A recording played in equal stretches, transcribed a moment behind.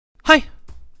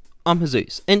I'm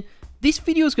Heyzeus, and this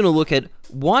video is going to look at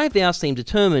why Valve seem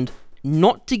determined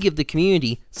not to give the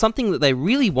community something that they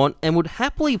really want and would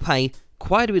happily pay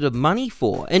quite a bit of money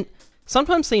for, and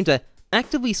sometimes seem to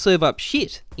actively serve up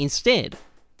shit instead.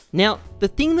 Now, the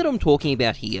thing that I'm talking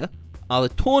about here are the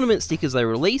tournament stickers they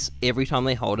release every time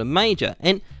they hold a major,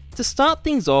 and to start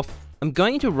things off, I'm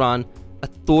going to run a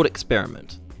thought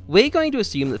experiment. We're going to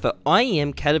assume that for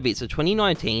IEM Katowice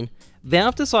 2019,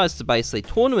 Valve decides to base their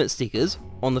tournament stickers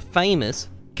on the famous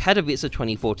Katowice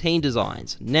 2014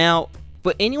 designs. Now,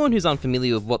 for anyone who's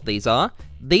unfamiliar with what these are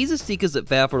stickers that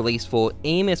Valve released for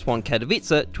EMS1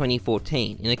 Katowice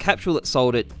 2014 in a capsule that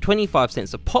sold at 25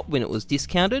 cents a pop when it was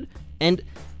discounted, and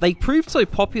they proved so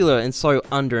popular and so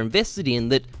underinvested in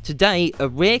that today a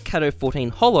rare Kato 14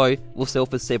 holo will sell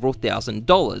for several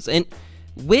 $1,000s, and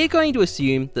we're going to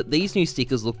assume that these new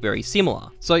stickers look very similar.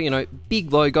 So,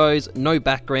 big logos, no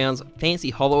backgrounds, fancy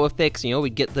holo effects,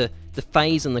 we'd get the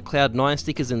FaZe and the Cloud9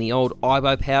 stickers in the old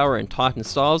Ibo Power and Titan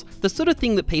styles, the sort of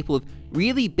thing that people have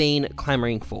really been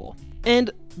clamoring for.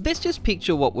 And let's just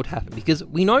picture what would happen, because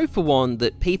we know for one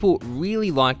that people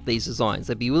really like these designs.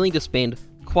 They'd be willing to spend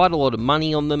quite a lot of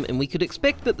money on them, and we could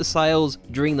expect that the sales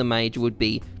during the major would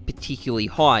be particularly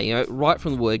high. Right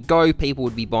from the word go, people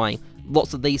would be buying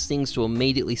lots of these things to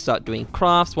immediately start doing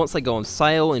crafts. Once they go on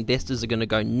sale, investors are going to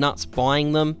go nuts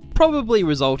buying them, probably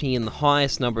resulting in the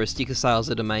highest number of sticker sales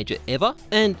at a major ever.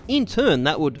 And in turn,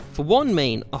 that would, for one,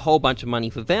 mean a whole bunch of money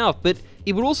for Valve, but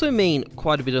it would also mean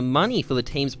quite a bit of money for the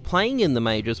teams playing in the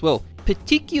major as well,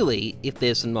 particularly if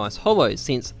there's some nice holos,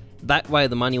 since that way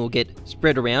the money will get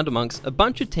spread around amongst a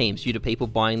bunch of teams due to people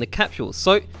buying the capsules.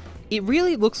 So it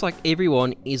really looks like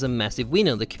everyone is a massive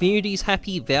winner. The community's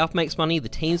happy, Valve makes money, the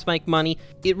teams make money.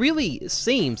 It really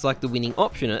seems like the winning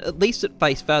option, at least at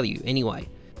face value anyway.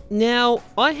 Now,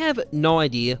 I have no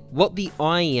idea what the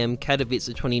IEM Katowice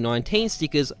 2019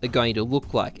 stickers are going to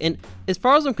look like, and as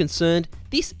far as I'm concerned,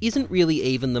 this isn't really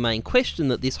even the main question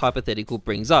that this hypothetical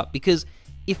brings up, because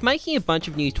if making a bunch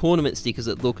of new tournament stickers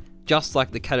that look just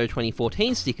like the Kato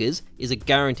 2014 stickers is a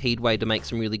guaranteed way to make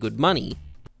some really good money,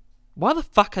 why the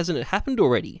fuck hasn't it happened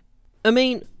already? I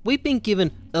mean, we've been given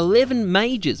 11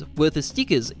 majors worth of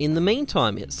stickers in the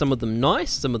meantime, some of them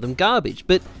nice, some of them garbage,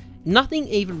 but nothing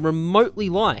even remotely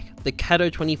like the Kato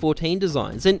 2014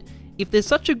 designs, and if there's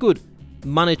such a good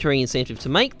monetary incentive to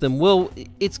make them, well,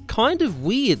 it's kind of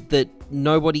weird that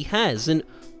nobody has, and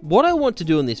what I want to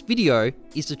do in this video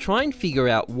is to try and figure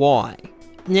out why.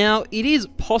 Now, it is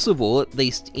possible, at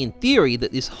least in theory,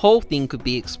 that this whole thing could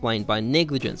be explained by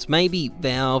negligence. Maybe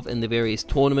Valve and the various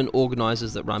tournament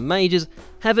organisers that run majors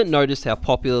haven't noticed how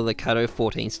popular the Kato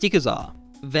 14 stickers are.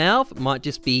 Valve might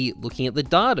just be looking at the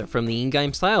data from the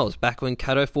in-game sales back when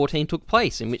Kato 14 took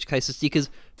place, in which case the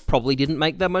stickers probably didn't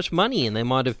make that much money and they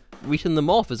might have written them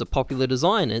off as a popular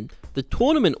design, and the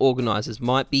tournament organisers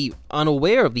might be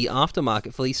unaware of the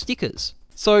aftermarket for these stickers.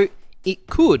 So it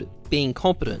could be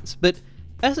incompetence, but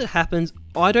as it happens,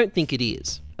 I don't think it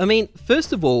is. I mean,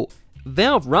 first of all,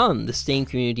 Valve run the Steam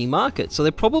community market, so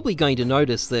they're probably going to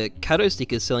notice the Kato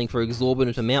stickers selling for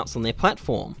exorbitant amounts on their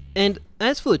platform. And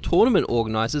as for the tournament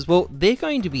organisers, well, they're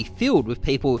going to be filled with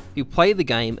people who play the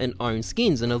game and own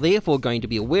skins, and are therefore going to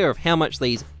be aware of how much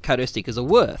these Kato stickers are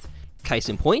worth. Case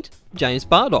in point, James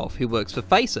Bardolph, who works for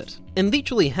Faceit, and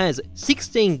literally has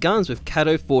 16 guns with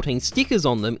Kato 14 stickers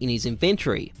on them in his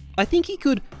inventory. I think he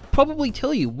could probably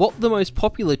tell you what the most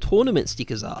popular tournament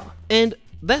stickers are. And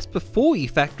that's before you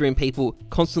factor in people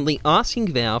constantly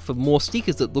asking Valve for more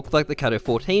stickers that look like the Kato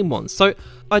 14 ones. So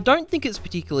I don't think it's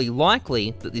particularly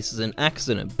likely that this is an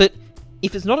accident, but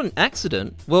if it's not an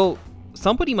accident, well,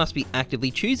 somebody must be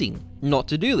actively choosing not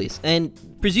to do this, and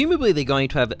presumably they're going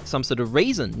to have some sort of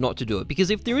reason not to do it,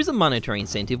 because if there is a monetary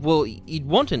incentive, well, you'd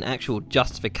want an actual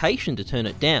justification to turn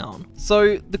it down.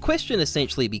 So the question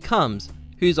essentially becomes,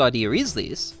 whose idea is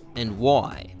this, and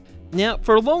why? Now,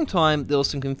 for a long time, there was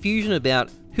some confusion about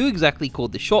who exactly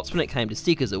called the shots when it came to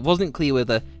stickers. It wasn't clear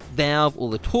whether Valve or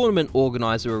the tournament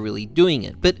organiser were really doing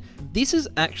it, but this has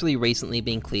actually recently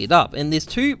been cleared up, and there's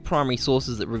two primary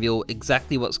sources that reveal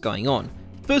exactly what's going on.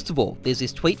 First of all, there's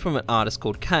this tweet from an artist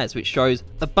called Kaz, which shows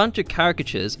a bunch of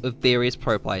caricatures of various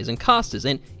pro players and casters,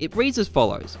 and it reads as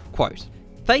follows, quote,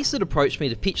 "Faceit approached me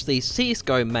to pitch these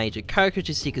CSGO major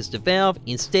caricature stickers to Valve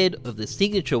instead of the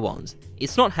signature ones.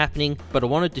 It's not happening, but I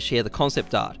wanted to share the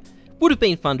concept art. Would have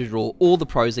been fun to draw all the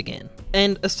pros again."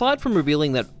 And aside from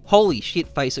revealing that, holy shit,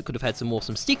 Faceit could have had some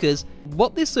awesome stickers,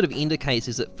 what this sort of indicates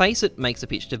is that Faceit makes a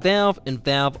pitch to Valve, and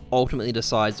Valve ultimately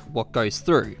decides what goes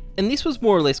through. And this was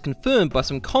more or less confirmed by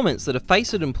some comments that a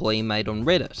Faceit employee made on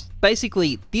Reddit.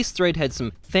 Basically, this thread had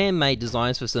some fan-made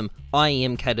designs for some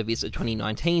IEM Katowice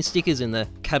 2019 stickers in the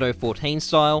Cato 14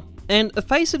 style, and a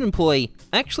Faceit employee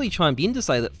actually chimed in to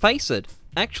say that Faceit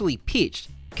actually pitched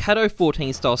Cato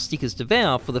 14 style stickers to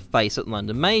Valve for the Faceit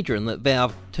London Major, and that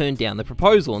Valve turned down the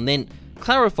proposal, and then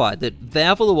clarified that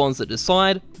Valve are the ones that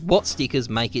decide what stickers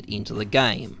make it into the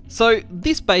game. So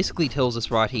this basically tells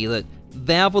us right here that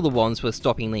Valve are the ones who are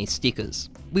stopping these stickers.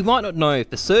 We might not know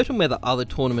for certain whether other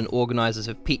tournament organisers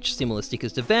have pitched similar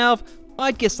stickers to Valve.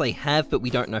 I'd guess they have, but we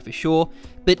don't know for sure.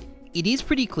 But it is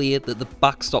pretty clear that the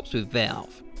buck stops with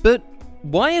Valve. But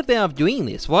why are Valve doing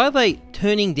this? Why are they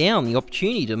turning down the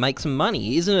opportunity to make some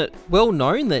money? Isn't it well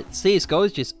known that CSGO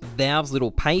is just Valve's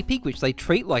little pay pig, which they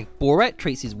treat like Borat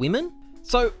treats his women?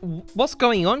 So what's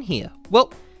going on here?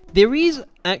 Well, there is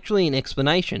actually an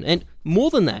explanation, and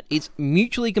more than that, it's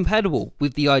mutually compatible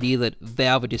with the idea that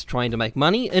Valve are just trying to make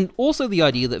money, and also the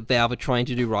idea that Valve are trying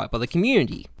to do right by the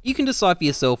community. You can decide for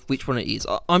yourself which one it is.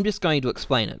 I'm just going to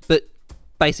explain it, but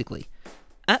basically,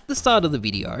 at the start of the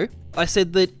video, I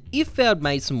said that if Valve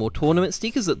made some more tournament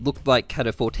stickers that looked like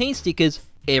Cato 14 stickers,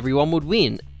 everyone would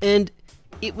win, and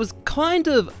it was kind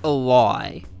of a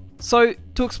lie. So,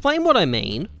 to explain what I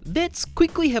mean, let's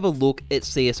quickly have a look at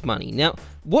CS Money. Now,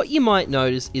 what you might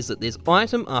notice is that there's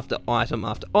item after item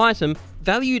after item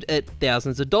valued at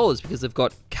thousands of dollars because they've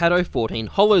got Cato 14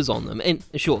 holos on them, and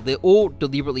sure, they're all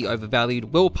deliberately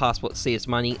overvalued, well past what CS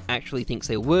Money actually thinks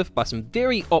they're worth by some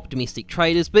very optimistic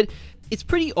traders, but it's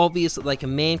pretty obvious that they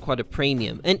command quite a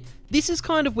premium, and this is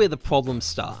kind of where the problems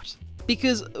start.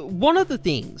 Because one of the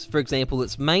things, for example,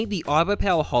 that's made the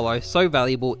Iberpower Holo so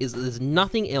valuable is that there's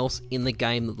nothing else in the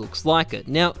game that looks like it.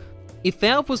 Now, if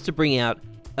Valve was to bring out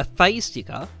a FaZe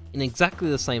sticker in exactly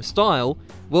the same style,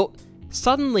 well,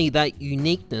 suddenly that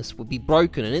uniqueness would be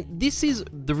broken, and this is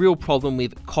the real problem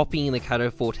with copying the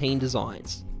Cato 14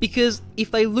 designs. Because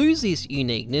if they lose this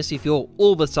uniqueness, if you're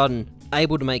all of a sudden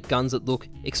able to make guns that look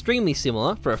extremely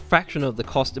similar for a fraction of the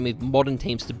cost and with modern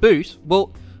teams to boot,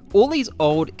 well, all these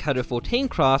old Cato 14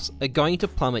 crafts are going to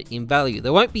plummet in value. They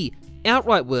won't be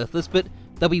outright worthless, but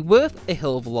they'll be worth a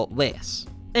hell of a lot less.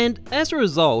 And as a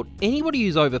result, anybody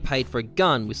who's overpaid for a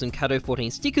gun with some Cato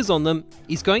 14 stickers on them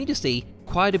is going to see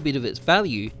quite a bit of its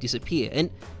value disappear. And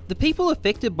the people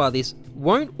affected by this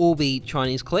won't all be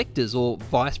Chinese collectors or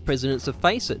vice presidents of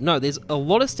Faceit. No, there's a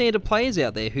lot of standard players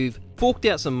out there who've forked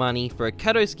out some money for a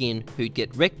Cato skin who'd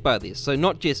get wrecked by this. So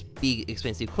not just big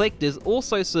expensive collectors,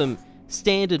 also some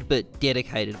standard but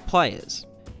dedicated players.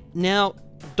 Now,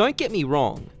 don't get me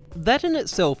wrong, that in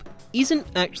itself isn't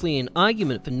actually an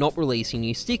argument for not releasing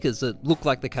new stickers that look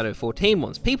like the Cato 14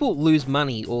 ones. People lose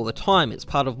money all the time, it's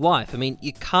part of life. I mean,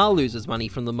 your car loses money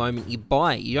from the moment you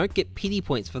buy it, you don't get pity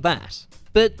points for that.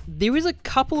 But there is a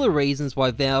couple of reasons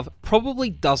why Valve probably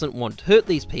doesn't want to hurt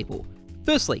these people.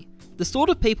 Firstly, the sort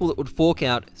of people that would fork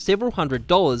out several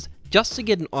 $100s just to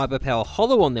get an Iberpower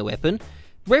Holo on their weapon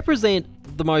represent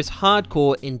the most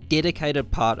hardcore and dedicated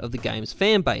part of the game's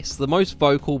fanbase, the most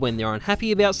vocal when they're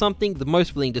unhappy about something, the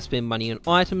most willing to spend money on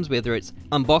items, whether it's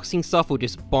unboxing stuff or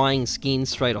just buying skins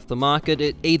straight off the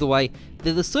market. Either way,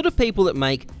 they're the sort of people that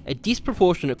make a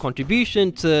disproportionate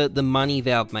contribution to the money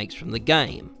Valve makes from the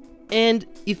game. And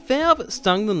if Valve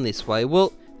stung them this way,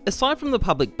 well, aside from the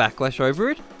public backlash over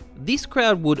it, this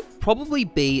crowd would probably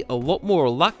be a lot more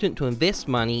reluctant to invest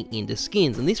money into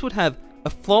skins, and this would have a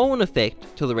flow-on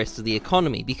effect to the rest of the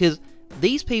economy, because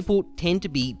these people tend to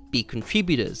be big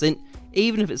contributors, and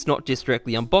even if it's not just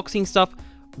directly unboxing stuff,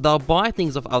 they'll buy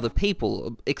things off other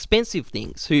people, expensive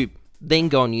things, who then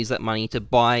go and use that money to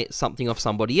buy something off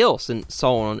somebody else, and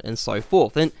so on and so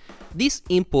forth. And this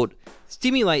input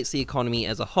stimulates the economy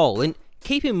as a whole, and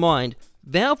keep in mind,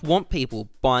 Valve want people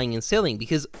buying and selling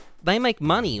because they make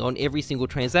money on every single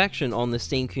transaction on the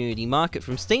Steam community market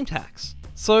from Steam tax.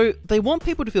 So they want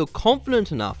people to feel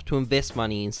confident enough to invest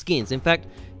money in skins. In fact,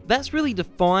 that's really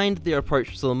defined their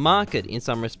approach to the market in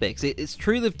some respects. It's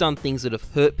true they've done things that have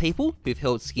hurt people who've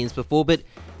held skins before, but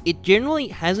it generally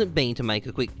hasn't been to make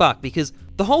a quick buck, because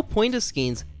the whole point of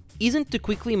skins isn't to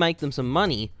quickly make them some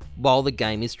money while the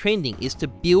game is trending, is to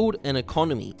build an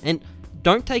economy. And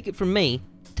don't take it from me,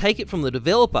 take it from the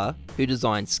developer who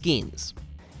designed skins.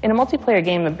 In a multiplayer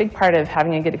game, a big part of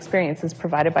having a good experience is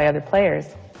provided by other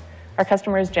players. Our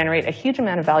customers generate a huge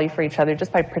amount of value for each other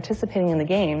just by participating in the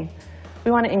game.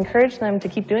 We want to encourage them to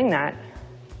keep doing that.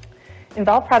 In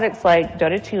Valve products like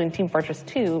Dota 2 and Team Fortress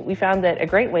 2, we found that a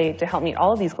great way to help meet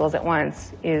all of these goals at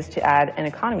once is to add an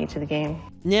economy to the game.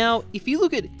 Now, if you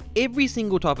look at every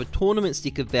single type of tournament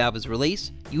sticker Valve has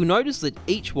released, you'll notice that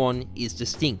each one is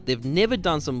distinct. They've never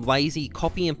done some lazy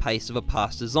copy and paste of a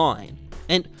past design.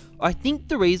 And I think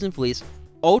the reason for this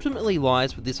ultimately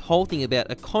lies with this whole thing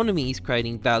about economies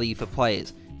creating value for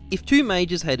players. If two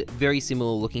majors had very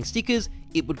similar looking stickers,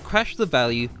 it would crash the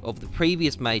value of the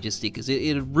previous major stickers.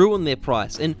 It would ruin their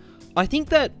price, and I think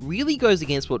that really goes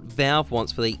against what Valve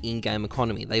wants for their in-game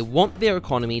economy. They want their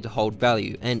economy to hold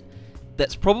value, and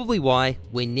that's probably why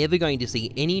we're never going to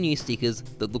see any new stickers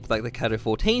that look like the Cato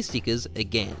 14 stickers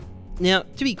again. Now,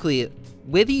 to be clear,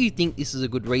 whether you think this is a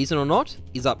good reason or not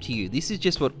is up to you. This is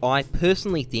just what I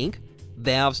personally think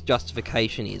Valve's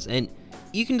justification is, and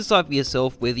you can decide for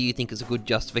yourself whether you think it's a good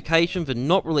justification for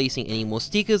not releasing any more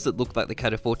stickers that look like the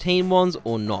Cato 14 ones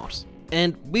or not.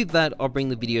 And with that, I'll bring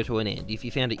the video to an end. If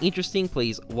you found it interesting,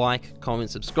 please like, comment,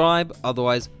 subscribe.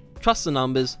 Otherwise, trust the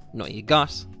numbers, not your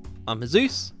gut. I'm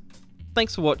Heyzeus.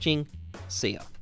 Thanks for watching. See ya.